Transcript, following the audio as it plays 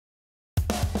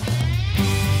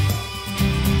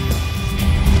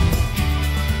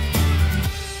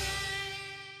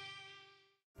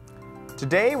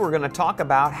Today we're going to talk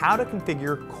about how to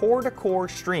configure core-to-core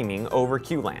streaming over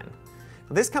Q-LAN.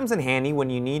 This comes in handy when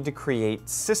you need to create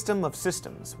system of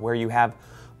systems, where you have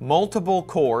multiple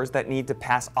cores that need to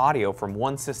pass audio from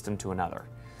one system to another.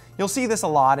 You'll see this a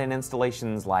lot in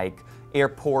installations like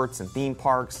airports and theme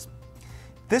parks.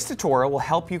 This tutorial will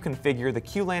help you configure the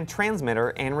Q-LAN transmitter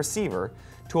and receiver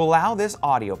to allow this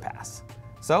audio pass.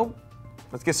 So,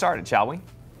 let's get started, shall we?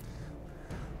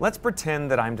 Let's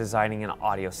pretend that I'm designing an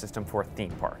audio system for a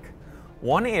theme park.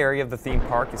 One area of the theme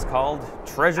park is called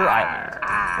Treasure Island,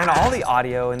 and all the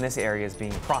audio in this area is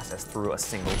being processed through a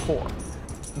single core.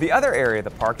 The other area of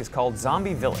the park is called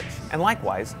Zombie Village, and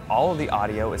likewise, all of the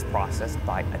audio is processed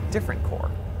by a different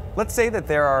core. Let's say that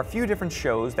there are a few different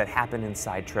shows that happen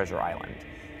inside Treasure Island,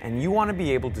 and you want to be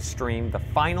able to stream the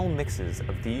final mixes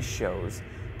of these shows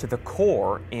to the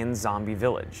core in Zombie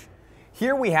Village.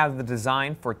 Here we have the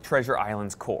design for Treasure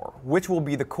Island's core, which will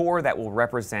be the core that will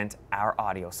represent our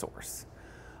audio source.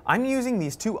 I'm using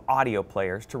these two audio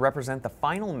players to represent the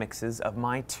final mixes of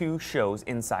my two shows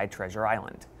inside Treasure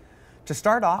Island. To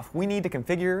start off, we need to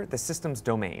configure the system's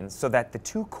domains so that the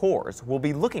two cores will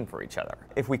be looking for each other.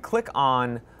 If we click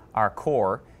on our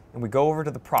core and we go over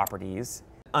to the properties,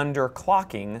 under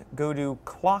clocking, go to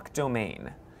clock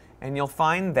domain, and you'll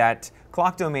find that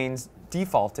clock domains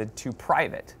defaulted to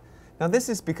private. Now this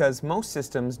is because most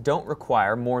systems don't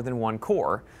require more than one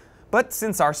core, but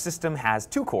since our system has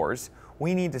two cores,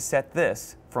 we need to set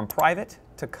this from private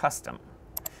to custom.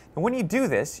 And when you do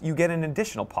this, you get an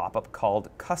additional pop-up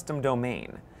called custom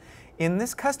domain. In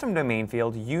this custom domain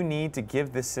field, you need to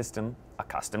give this system a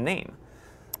custom name.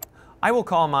 I will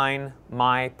call mine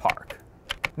My Park.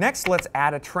 Next, let's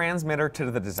add a transmitter to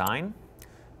the design.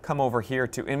 Come over here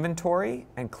to Inventory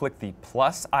and click the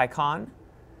plus icon.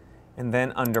 And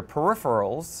then under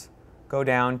Peripherals, go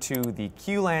down to the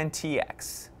Q-LAN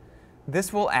TX.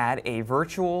 This will add a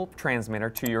virtual transmitter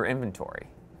to your inventory.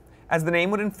 As the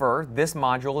name would infer, this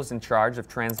module is in charge of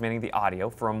transmitting the audio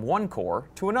from one core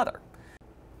to another.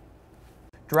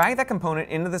 Drag that component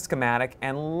into the schematic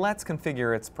and let's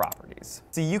configure its properties.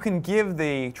 So you can give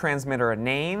the transmitter a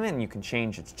name and you can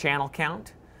change its channel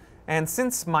count. And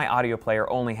since my audio player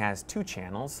only has 2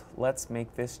 channels, let's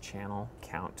make this channel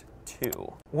count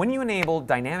 2. When you enable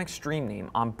dynamic stream name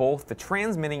on both the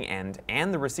transmitting end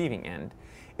and the receiving end,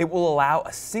 it will allow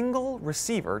a single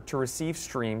receiver to receive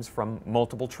streams from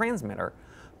multiple transmitter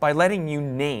by letting you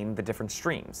name the different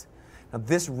streams. Now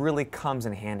this really comes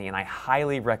in handy and I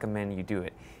highly recommend you do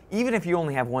it, even if you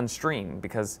only have one stream,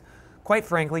 because quite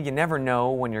frankly, you never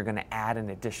know when you're going to add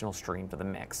an additional stream to the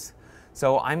mix.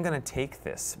 So I'm going to take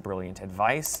this brilliant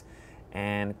advice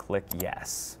and click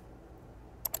yes.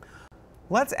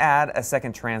 Let's add a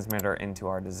second transmitter into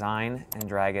our design and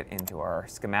drag it into our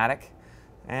schematic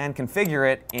and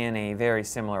configure it in a very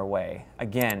similar way.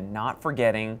 Again, not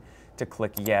forgetting to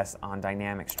click yes on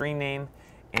dynamic stream name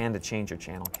and to change your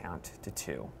channel count to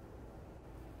 2.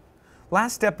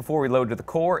 Last step before we load to the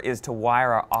core is to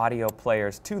wire our audio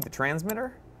players to the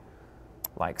transmitter,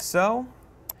 like so.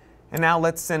 And now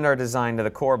let's send our design to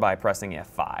the core by pressing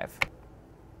F5.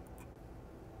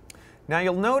 Now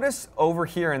you'll notice over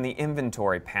here in the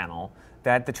inventory panel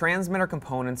that the transmitter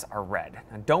components are red.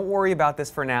 Now don't worry about this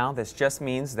for now. This just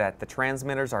means that the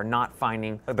transmitters are not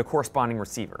finding the corresponding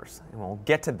receivers. And we'll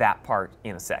get to that part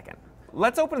in a second.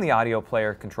 Let's open the audio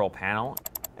player control panel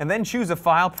and then choose a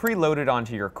file preloaded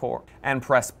onto your core and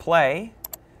press play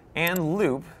and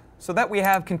loop so that we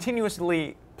have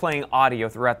continuously playing audio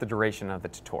throughout the duration of the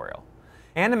tutorial.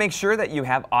 And to make sure that you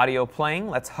have audio playing,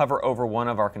 let's hover over one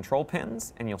of our control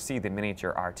pins and you'll see the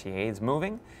miniature RTA is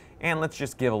moving. And let's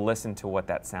just give a listen to what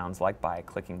that sounds like by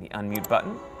clicking the unmute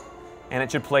button. And it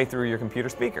should play through your computer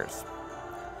speakers.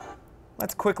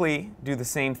 Let's quickly do the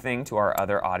same thing to our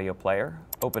other audio player.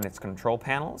 Open its control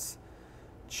panels,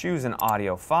 choose an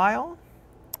audio file,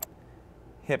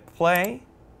 hit play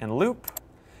and loop,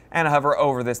 and hover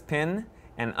over this pin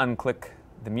and unclick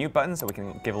the mute button so we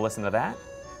can give a listen to that.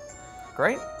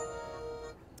 Great.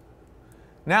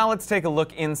 Now let's take a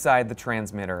look inside the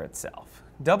transmitter itself.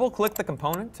 Double-click the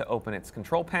component to open its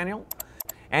control panel,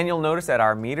 and you'll notice that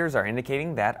our meters are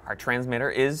indicating that our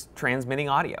transmitter is transmitting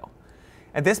audio.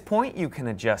 At this point, you can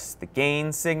adjust the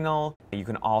gain signal. You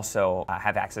can also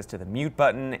have access to the mute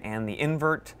button and the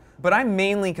invert, but I'm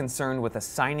mainly concerned with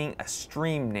assigning a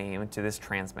stream name to this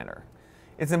transmitter.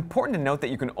 It's important to note that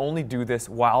you can only do this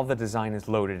while the design is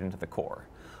loaded into the core.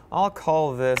 I'll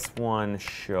call this one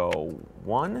Show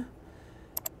 1,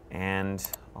 and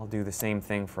I'll do the same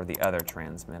thing for the other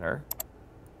transmitter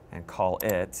and call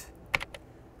it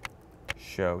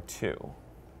Show 2.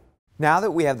 Now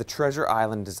that we have the Treasure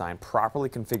Island design properly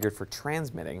configured for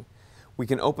transmitting, We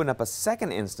can open up a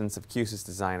second instance of Q-SYS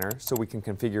Designer so we can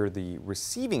configure the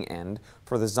receiving end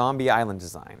for the zombie island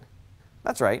design.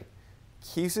 That's right,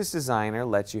 Q-SYS Designer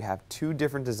lets you have two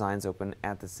different designs open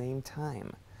at the same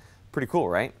time. Pretty cool,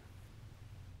 right?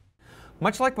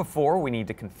 Much like before, we need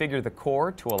to configure the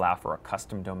core to allow for a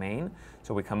custom domain.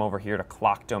 So we come over here to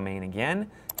clock domain again,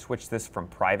 switch this from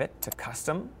private to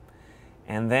custom,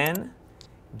 and then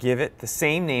give it the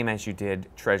same name as you did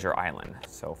Treasure Island.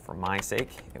 So for my sake,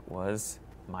 it was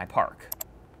My Park.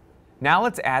 Now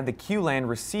let's add the Q-LAN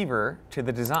receiver to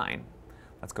the design.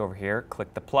 Let's go over here,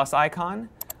 click the plus icon,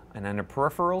 and under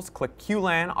Peripherals, click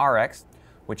Q-LAN RX,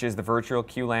 which is the virtual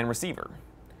Q-LAN receiver.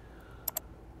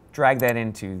 Drag that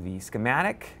into the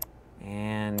schematic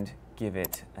and give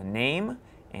it a name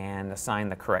and assign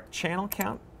the correct channel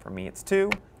count. For me, it's 2.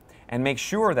 And make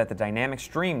sure that the dynamic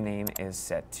stream name is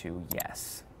set to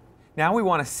yes. Now we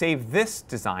want to save this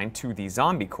design to the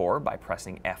zombie core by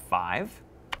pressing F5.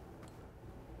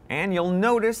 And you'll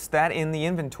notice that in the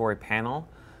inventory panel,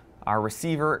 our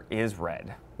receiver is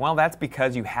red. Well, that's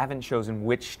because you haven't chosen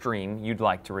which stream you'd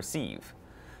like to receive.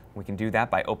 We can do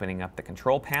that by opening up the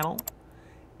control panel.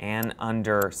 And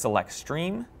under Select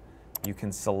Stream, you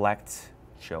can select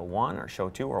Show 1 or Show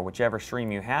 2 or whichever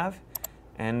stream you have.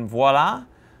 And voila,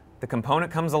 the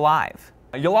component comes alive.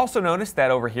 You'll also notice that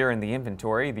over here in the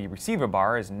inventory, the receiver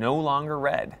bar is no longer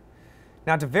red.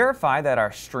 Now to verify that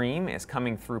our stream is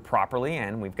coming through properly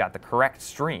and we've got the correct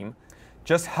stream,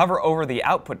 just hover over the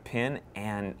output pin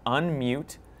and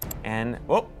unmute and,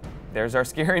 oh, there's our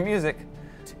scary music.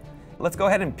 Let's go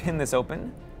ahead and pin this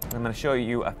open. I'm going to show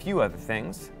you a few other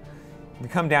things. If you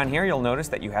come down here, you'll notice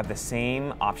that you have the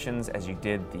same options as you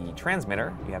did the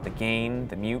transmitter. You have the gain,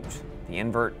 the mute, the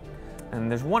invert. And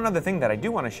there's one other thing that I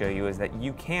do want to show you is that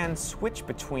you can switch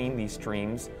between these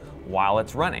streams while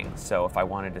it's running. So if I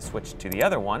wanted to switch to the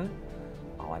other one,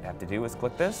 all I'd have to do is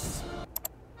click this.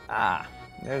 Ah,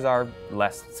 there's our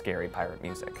less scary pirate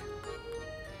music.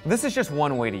 This is just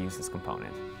one way to use this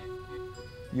component.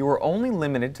 You are only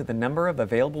limited to the number of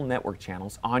available network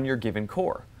channels on your given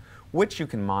core, which you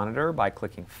can monitor by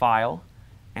clicking File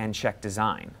and Check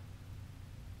Design.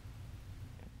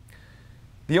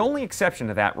 The only exception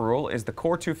to that rule is the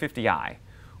Core 250i,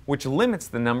 which limits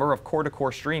the number of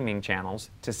core-to-core streaming channels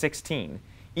to 16,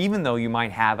 even though you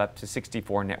might have up to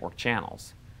 64 network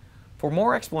channels. For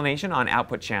more explanation on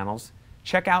output channels,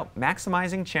 check out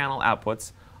Maximizing Channel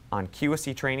Outputs on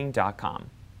QSEtraining.com.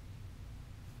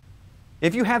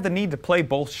 If you have the need to play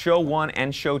both Show 1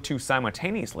 and Show 2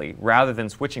 simultaneously, rather than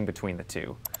switching between the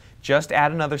two, just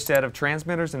add another set of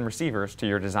transmitters and receivers to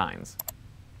your designs.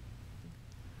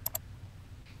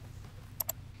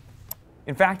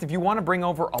 In fact, if you want to bring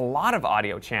over a lot of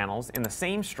audio channels in the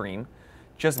same stream,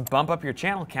 just bump up your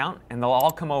channel count and they'll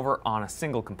all come over on a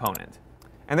single component.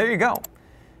 And there you go.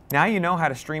 Now you know how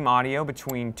to stream audio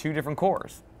between two different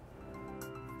cores.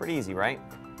 Pretty easy, right?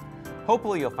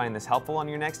 Hopefully you'll find this helpful on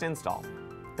your next install.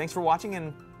 Thanks for watching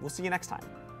and we'll see you next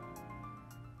time.